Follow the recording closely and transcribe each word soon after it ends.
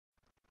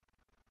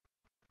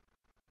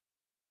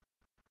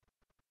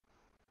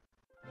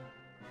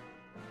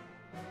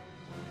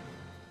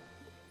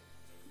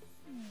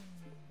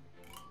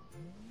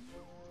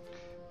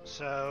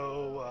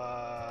So,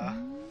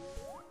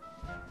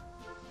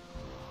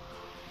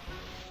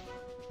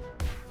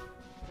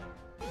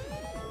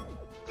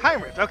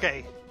 Time Rift,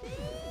 okay.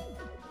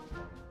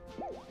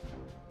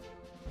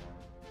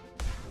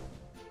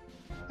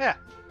 Yeah.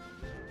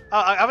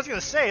 I was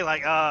gonna say,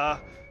 like,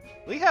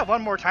 we have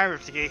one more Time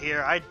Rift to get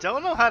here. I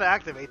don't know how to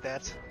activate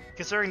that,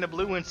 considering the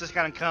blue ones just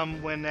kind of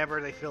come whenever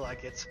they feel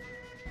like it.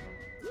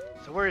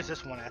 So where is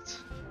this one at?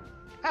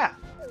 Ah,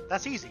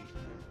 that's easy.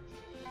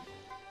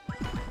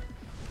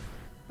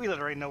 We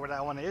literally know where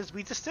that one is.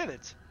 We just did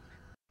it.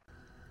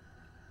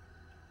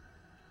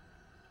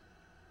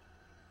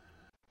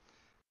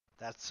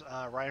 That's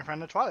right in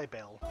front of the Twilight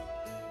Bell.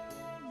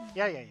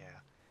 Yeah.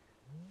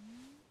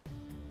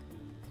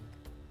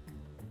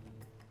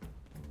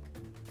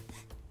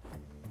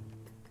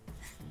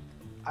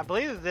 I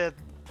believe that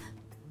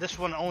this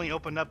one only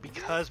opened up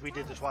because we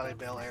did the Twilight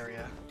Bell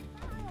area.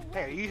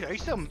 Hey, are you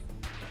still...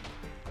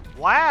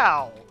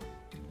 Wow!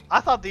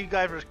 I thought that you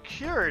guys were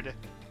cured.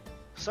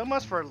 So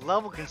much for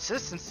level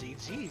consistency.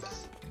 Jeez.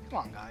 Come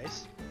on,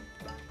 guys.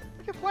 What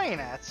are you playing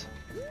at?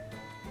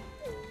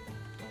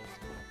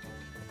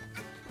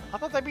 I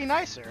thought they'd be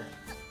nicer.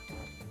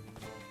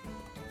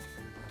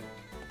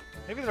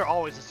 Maybe they're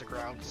always just the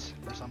grounds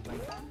or something.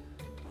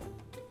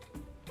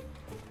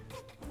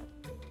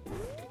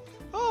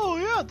 Oh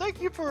yeah,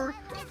 thank you for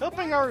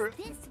helping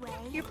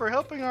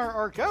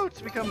our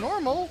goats become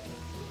normal.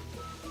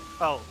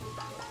 Oh,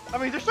 I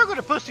mean they're still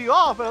gonna piss you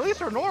off, but at least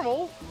they're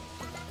normal.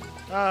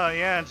 Oh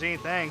yeah, gee,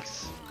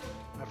 thanks.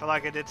 I feel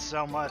like I did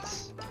so much.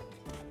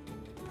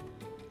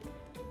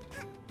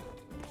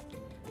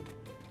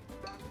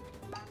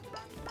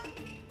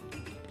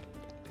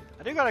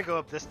 I do gotta go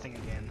up this thing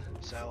again,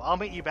 so I'll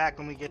meet you back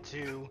when we get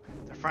to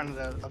the front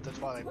of the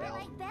Twilight Bell.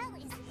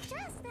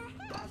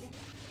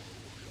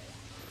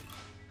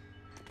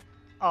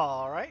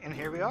 Alright, and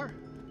here we are.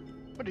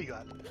 What do you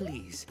got?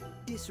 Please,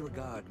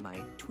 disregard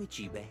my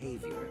twitchy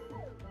behavior.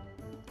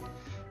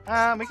 We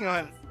can go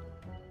ahead and...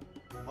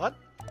 What?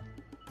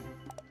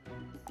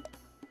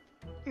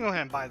 We can go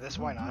ahead and buy this,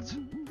 why not?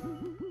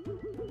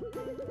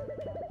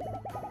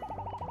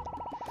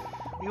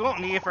 We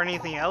won't need it for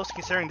anything else,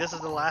 considering this is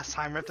the last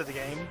Time Rift of the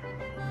game.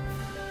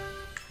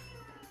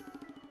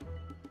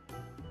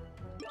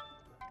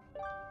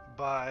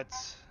 But...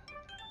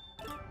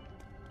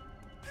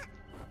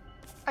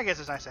 I guess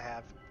it's nice to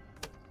have.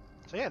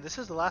 So yeah, this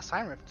is the last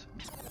Time Rift.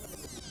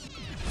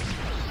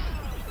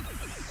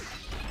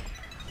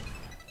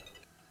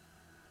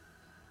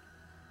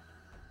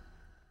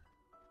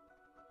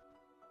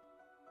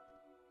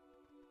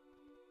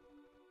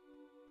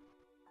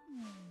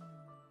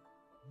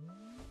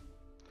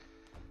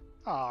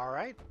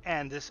 Alright,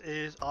 and this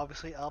is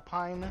obviously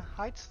Alpine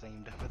Heights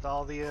themed, with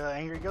all the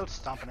angry goats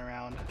stomping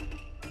around.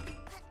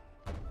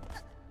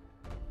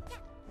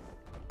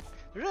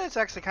 There's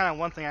actually kind of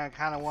one thing I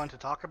kind of wanted to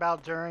talk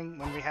about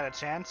when we had a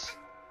chance.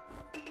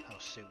 Oh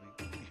shit,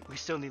 we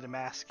still need a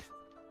mask.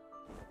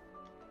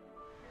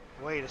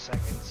 Wait a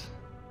second.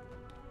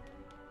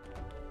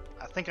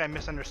 I think I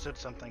misunderstood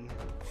something.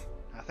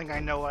 I think I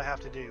know what I have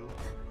to do.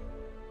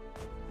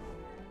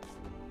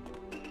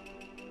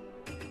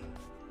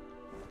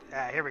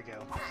 Ah, here we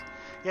go.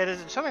 Yeah, there's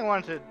something I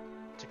wanted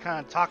to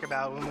kind of talk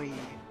about when we...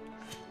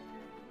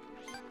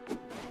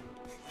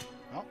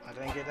 Oh, I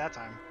didn't get it that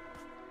time.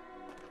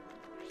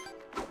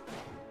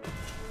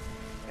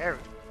 There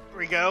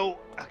we go.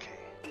 Okay.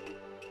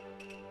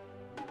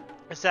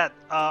 It's that,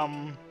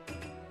 the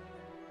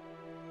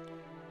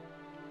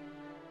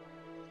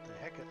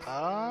heck?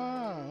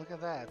 Ah, look at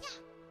that.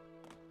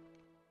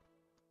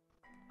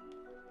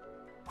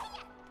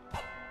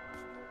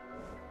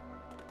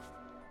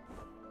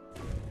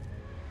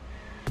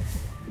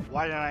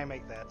 Why didn't I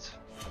make that?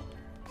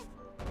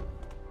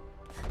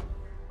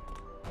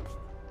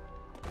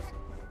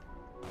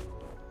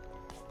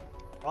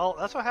 Well,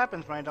 that's what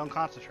happens when I don't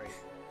concentrate.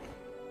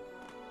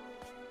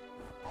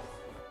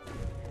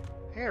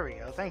 Here we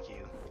go, thank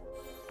you.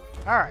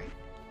 Alright,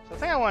 so the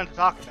thing I wanted to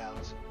talk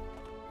about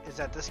is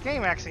that this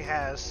game actually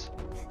has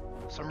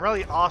some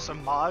really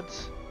awesome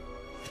mods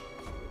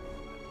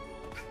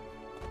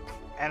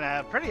and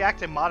a pretty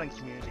active modding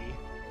community,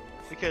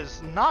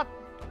 because not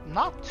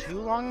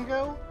too long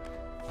ago,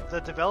 the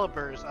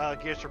developers,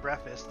 Gears for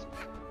Breakfast,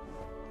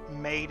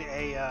 made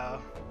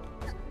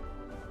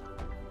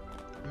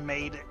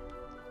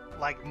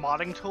like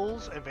modding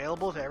tools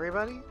available to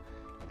everybody,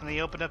 and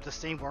they opened up the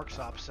Steam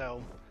Workshop,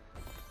 so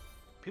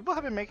people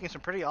have been making some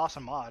pretty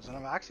awesome mods, and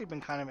I've actually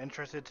been kind of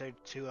interested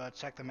to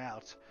check them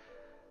out.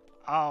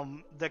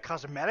 The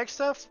cosmetic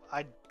stuff,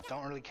 I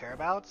don't really care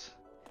about.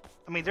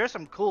 I mean, there's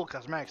some cool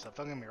cosmetic stuff,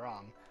 don't get me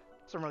wrong.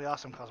 Some really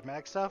awesome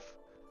cosmetic stuff.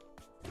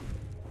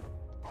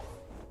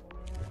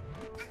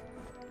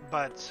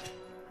 But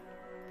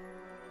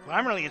what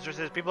I'm really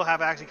interested in is people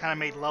have actually kind of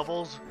made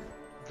levels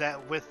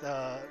that with,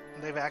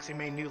 they've actually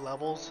made new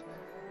levels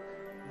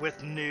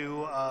with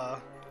new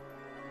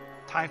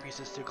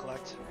timepieces to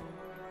collect.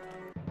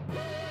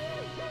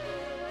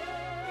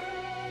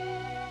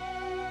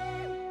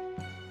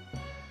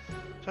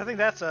 So I think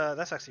that's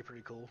actually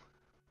pretty cool.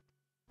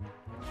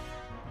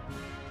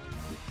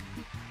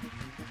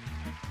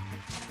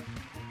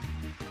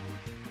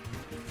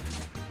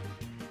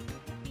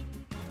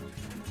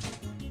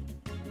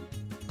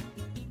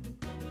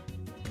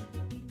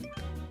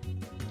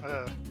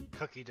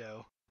 Cookie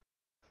dough.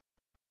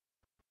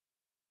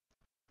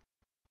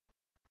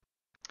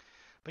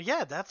 But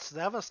yeah,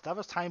 that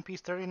was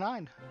timepiece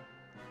 39.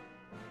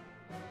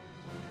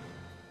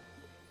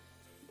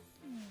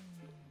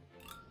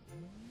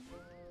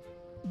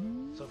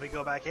 So if we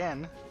go back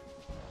in,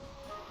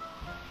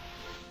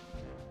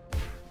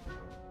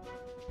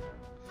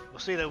 we'll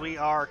see that we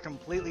are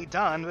completely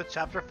done with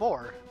chapter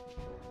 4.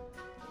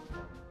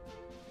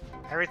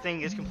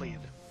 Everything is completed.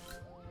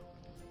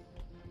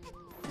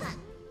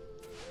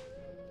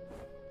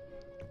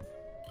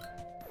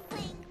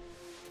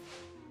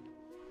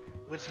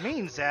 Which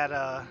means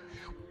that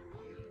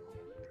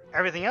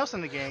everything else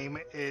in the game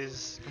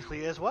is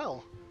complete as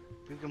well.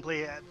 We've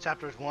completed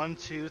chapters 1,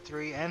 2,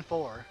 3, and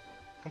 4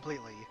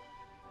 completely.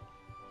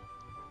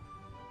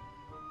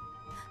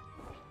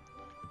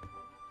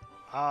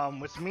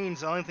 Which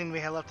means the only thing we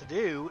have left to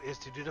do is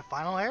to do the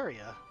final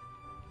area.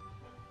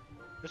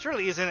 Which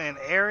really isn't an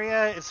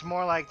area, it's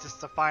more like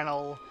just the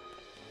final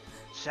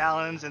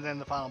challenge and then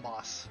the final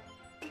boss.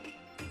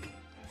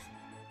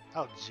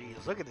 Oh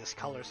jeez, look at this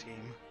color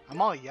scheme.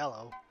 I'm all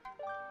yellow.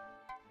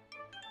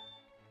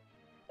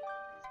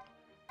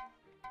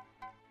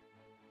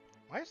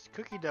 Why does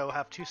cookie dough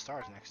have 2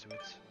 stars next to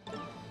it?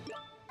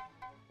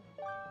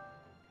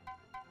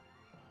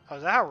 Oh,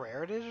 is that how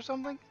rare it is or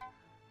something?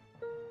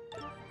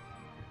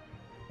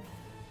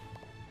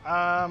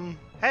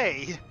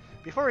 Hey,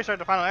 before we start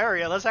the final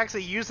area, let's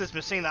actually use this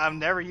machine that I've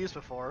never used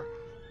before.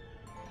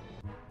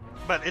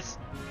 But it's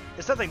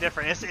something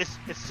different.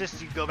 It's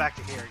just you go back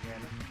to here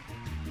again.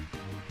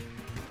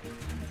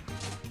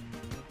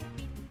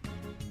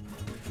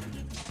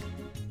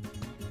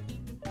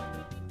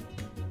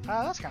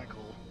 That's kind of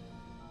cool.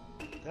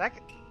 The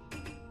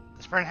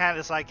sprint hat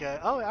is like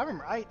oh, I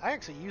remember. I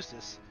actually used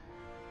this.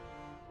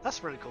 That's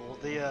pretty cool.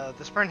 The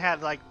sprint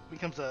hat like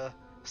becomes a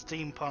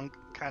steampunk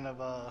kind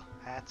of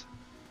hat.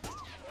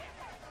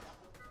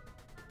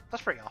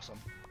 That's pretty awesome.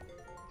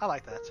 I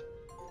like that.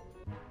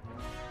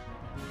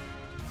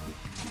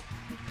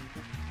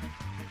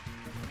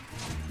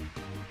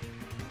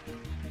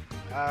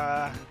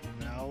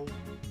 No.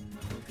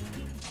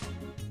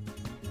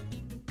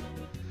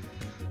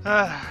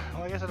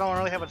 Well, I guess I don't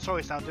really have a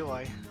choice now, do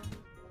I?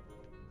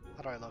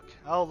 How do I look?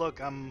 Oh,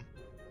 look, I'm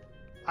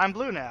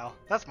blue now.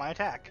 That's my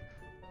attack.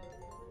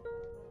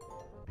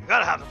 You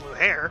gotta have the blue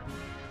hair.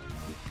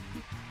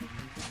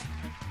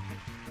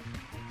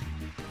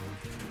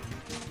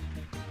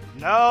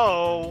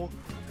 No!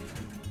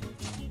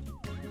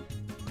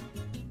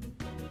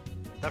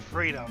 The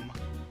freedom.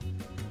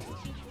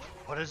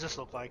 What does this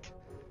look like?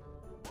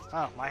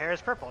 Oh, my hair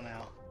is purple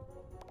now.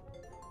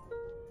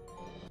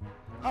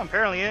 Oh,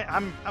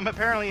 I'm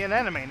apparently an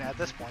enemy at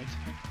this point.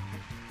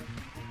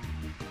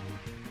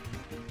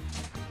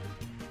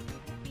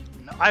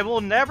 No, I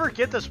will never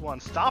get this one.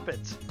 Stop it.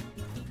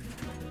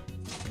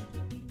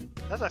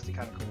 That's actually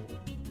kind of cool.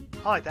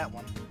 I like that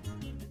one.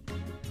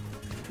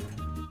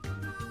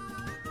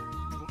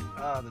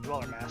 The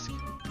Dweller Mask.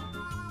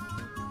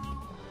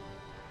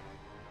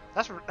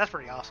 That's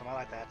pretty awesome. I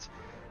like that.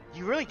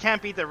 You really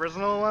can't beat the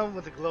original one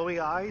with the glowy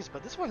eyes,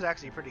 but this one's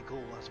actually pretty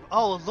cool.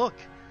 Oh, look,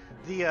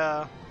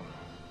 the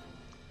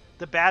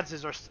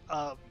badges are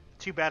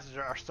 2 badges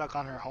are stuck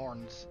on her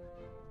horns.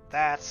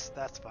 That's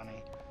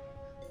funny.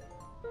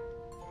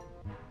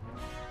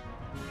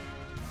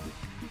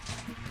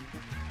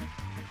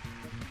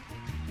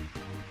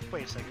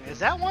 Wait a second. Is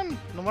that one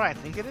the one I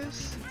think it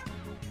is?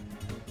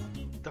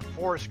 The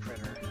forest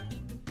critter.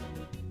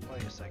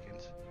 Wait a second.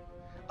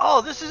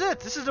 Oh, this is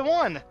it! This is the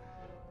one!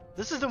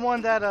 This is the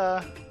one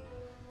that,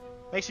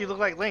 makes you look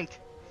like Link.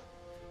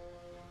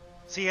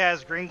 So he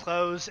has green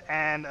clothes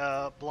and,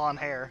 blonde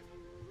hair.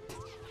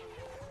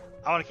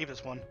 I want to keep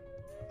this one.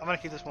 I'm going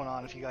to keep this one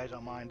on if you guys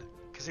don't mind.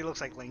 Because he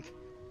looks like Link.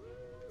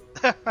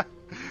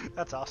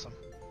 That's awesome.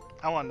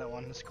 I want that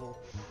one. It's cool.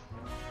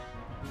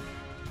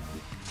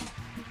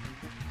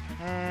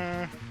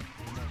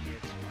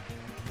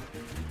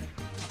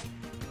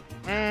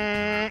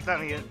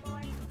 Don't need it.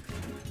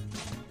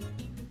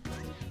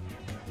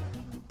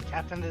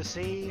 Captain to the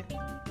Sea?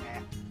 Eh.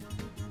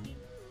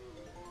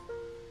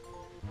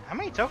 How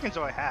many tokens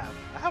do I have?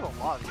 I have a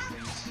lot of these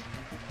things.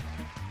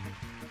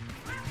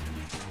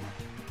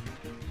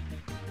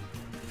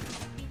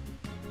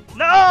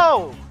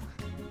 No!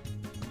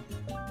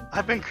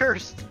 I've been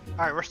cursed.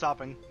 Alright, we're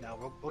stopping.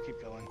 No, we'll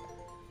keep going.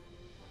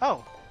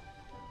 Oh.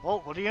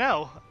 Well, what do you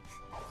know?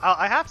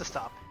 I have to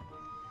stop.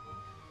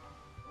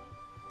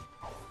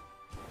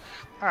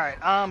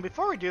 Alright,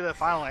 before we do the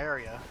final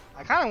area,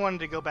 I kind of wanted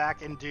to go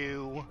back and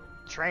do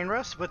Train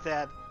Rush with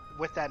that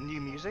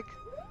new music.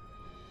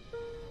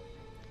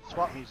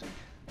 Swap music.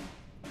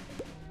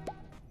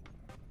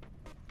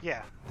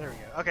 Yeah, there we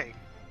go. Okay.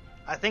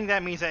 I think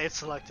that means that it's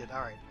selected.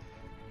 Alright.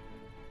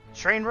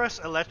 Train Rush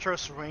Electro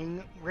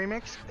Swing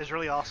remix is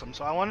really awesome.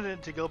 So I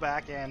wanted to go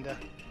back and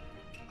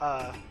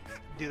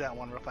do that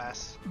one real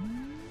fast.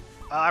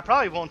 I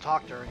probably won't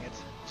talk during it,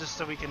 just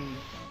so we can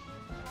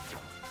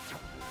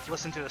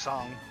listen to the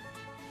song.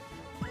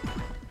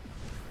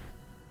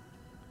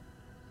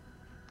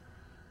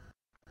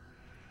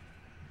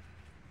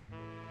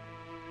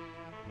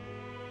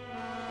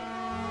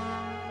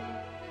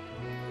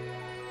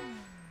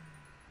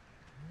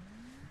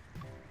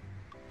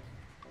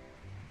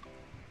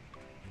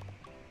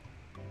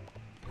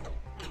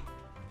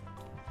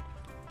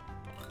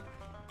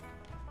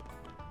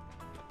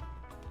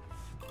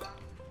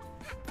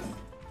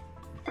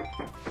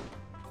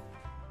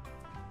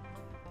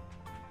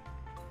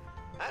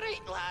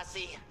 Alright,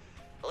 lassie.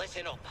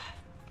 Listen up.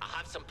 I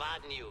have some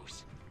bad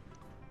news.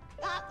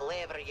 That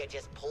lever you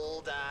just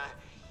pulled,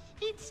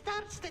 it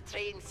starts the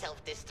train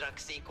self-destruct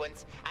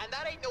sequence, and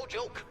that ain't no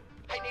joke.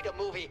 I need a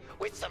movie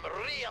with some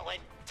real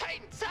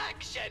intense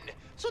action.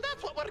 So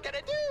that's what we're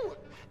gonna do.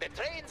 The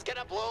train's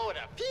gonna blow in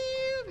a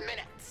few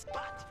minutes.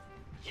 But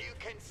you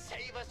can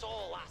save us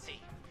all,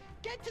 lassie.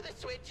 Get to the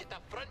switch at the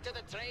front of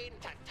the train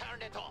to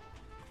turn it off.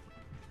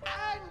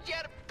 And you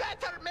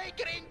better make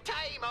it in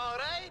time,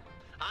 alright?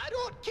 I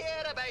don't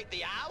care about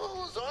the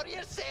owls or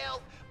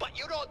yourself, but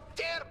you don't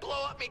dare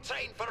blow up me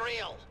train for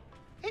real.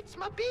 It's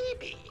my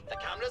baby. The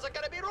cameras are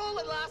gonna be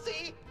rolling,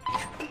 lassie.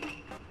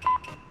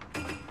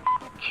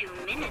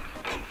 2 minutes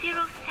and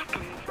 0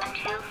 seconds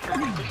until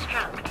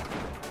self-destruct.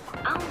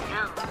 Oh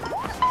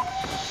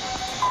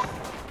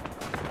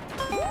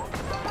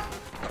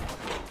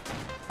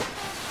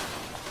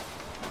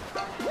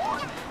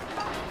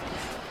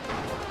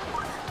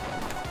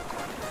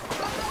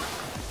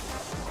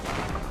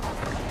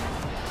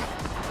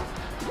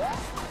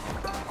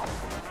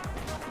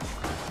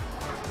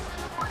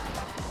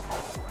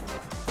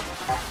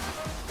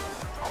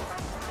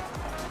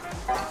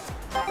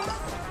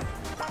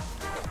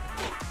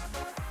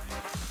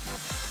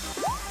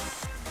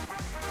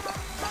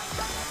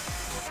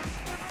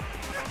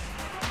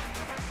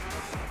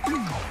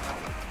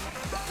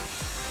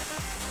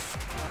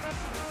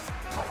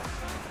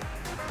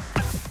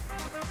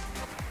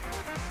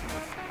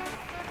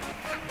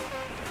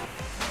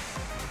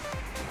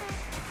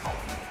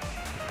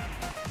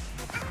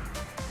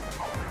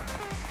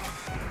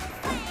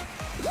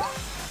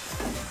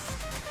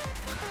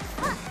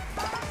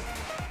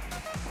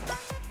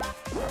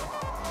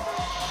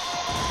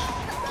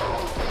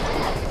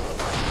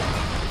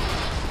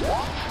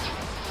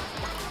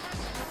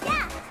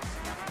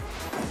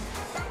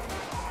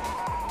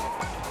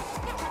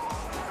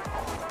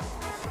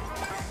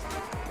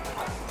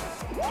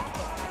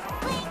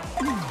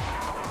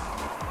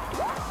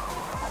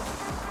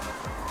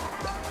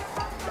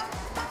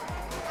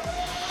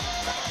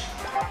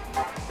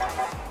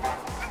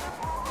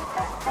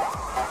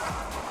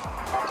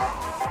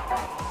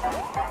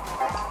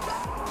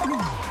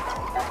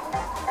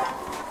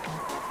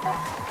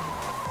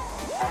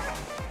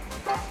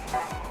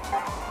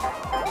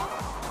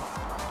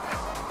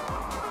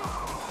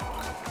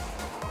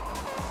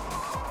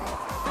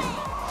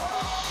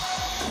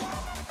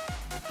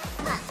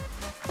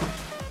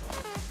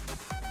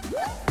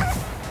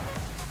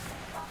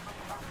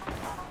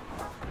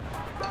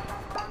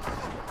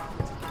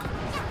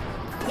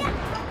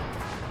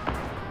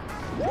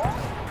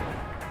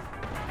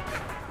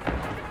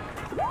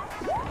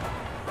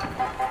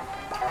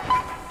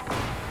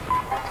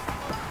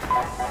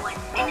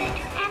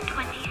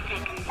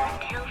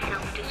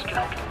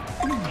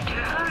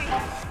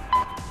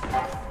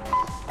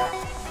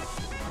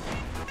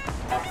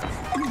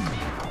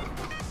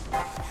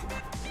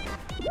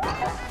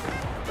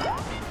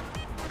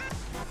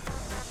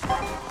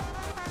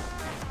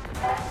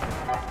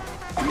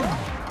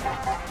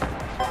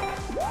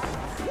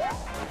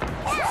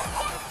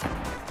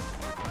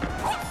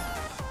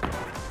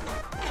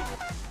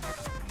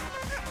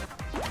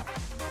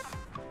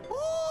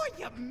Oh,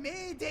 you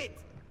made it!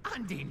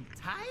 And in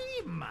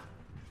time!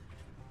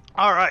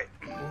 Alright.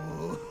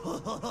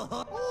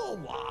 Oh,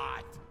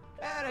 what?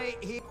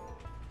 Alright, here.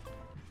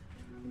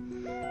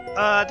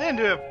 Didn't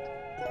do it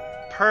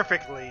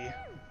perfectly,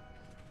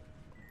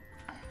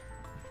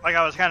 like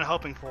I was kind of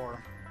hoping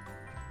for,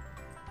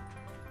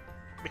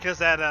 because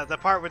that the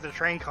part with the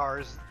train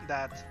cars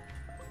that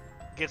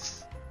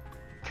gets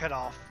cut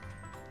off.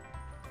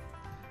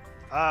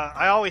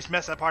 I always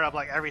mess that part up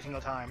like every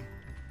single time.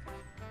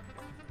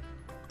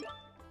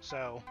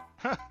 So,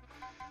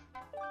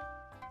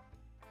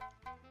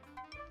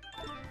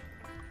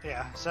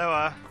 yeah.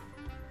 So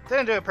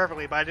didn't do it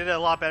perfectly, but I did it a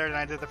lot better than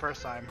I did the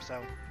first time.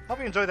 So, hope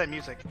you enjoyed that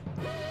music.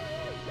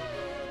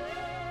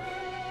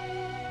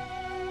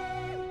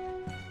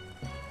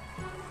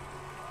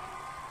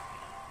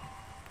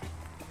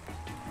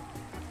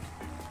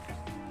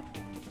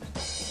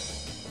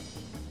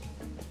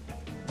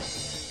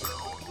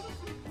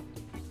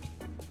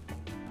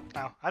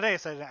 Oh, I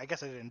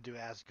guess I didn't do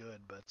as good,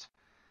 but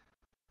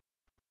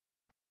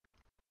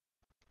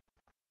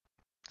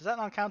does that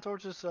not count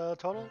towards this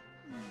total?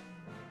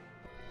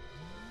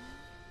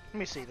 Let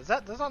me see. Does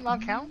that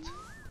not count?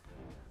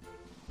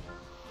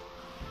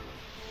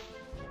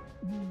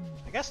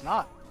 I guess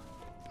not.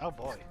 Oh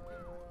boy.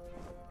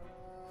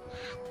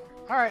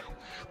 All right.